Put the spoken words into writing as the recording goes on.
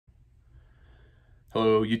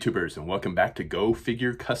Hello YouTubers, and welcome back to Go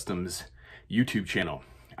Figure Customs YouTube channel.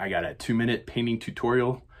 I got a 2-minute painting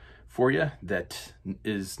tutorial for you that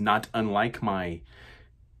is not unlike my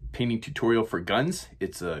painting tutorial for guns.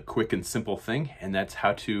 It's a quick and simple thing, and that's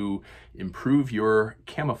how to improve your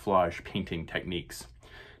camouflage painting techniques.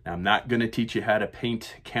 Now, I'm not going to teach you how to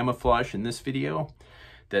paint camouflage in this video.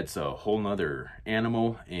 That's a whole nother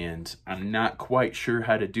animal, and I'm not quite sure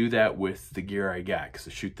how to do that with the gear I got, because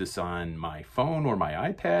I shoot this on my phone or my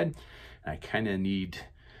iPad. I kind of need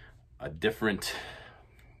a different,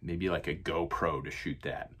 maybe like a GoPro to shoot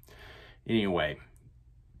that. Anyway,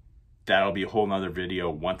 that'll be a whole nother video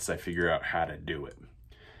once I figure out how to do it.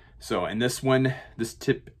 So in this one, this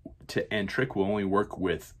tip and trick will only work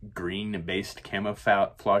with green-based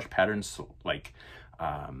camouflage patterns, like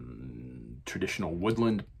traditional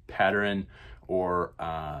woodland pattern or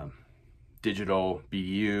digital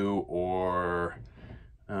BU, or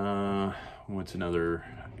what's another,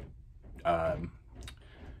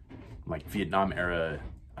 like Vietnam era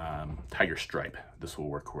tiger stripe. This will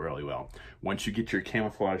work really well. Once you get your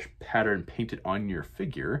camouflage pattern painted on your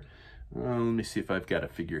figure, let me see if I've got a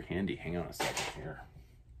figure handy. Hang on a second here.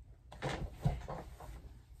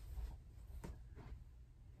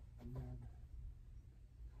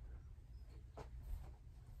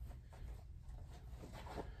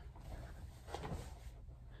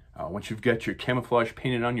 Once you've got your camouflage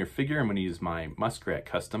painted on your figure, I'm going to use my Muskrat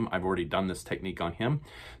custom. I've already done this technique on him.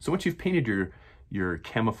 So once you've painted your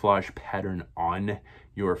camouflage pattern on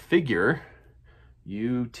your figure,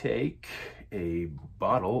 you take a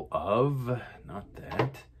bottle of, not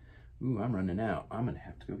that, ooh, I'm running out. I'm going to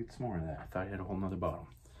have to go get some more of that. I thought I had a whole nother bottle.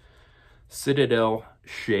 Citadel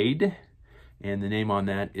Shade, and the name on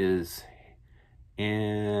that is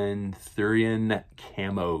Anthurian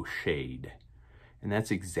Camo Shade. And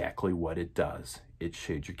that's exactly what it does. It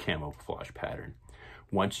shades your camouflage pattern.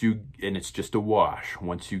 And it's just a wash.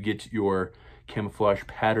 Once you get your camouflage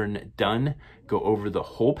pattern done, go over the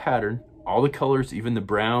whole pattern, all the colors, even the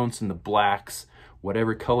browns and the blacks,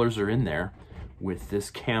 whatever colors are in there, with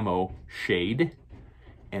this camo shade,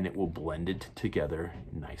 and it will blend it together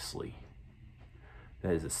nicely.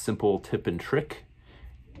 That is a simple tip and trick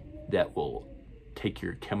that will take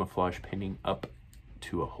your camouflage painting up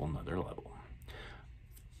to a whole nother level.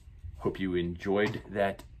 Hope you enjoyed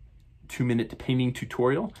that 2-minute painting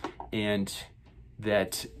tutorial and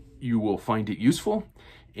that you will find it useful.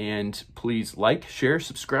 And please like, share,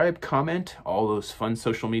 subscribe, comment, all those fun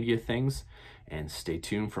social media things. And stay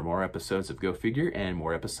tuned for more episodes of Go Figure and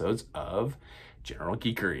more episodes of General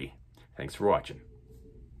Geekery. Thanks for watching.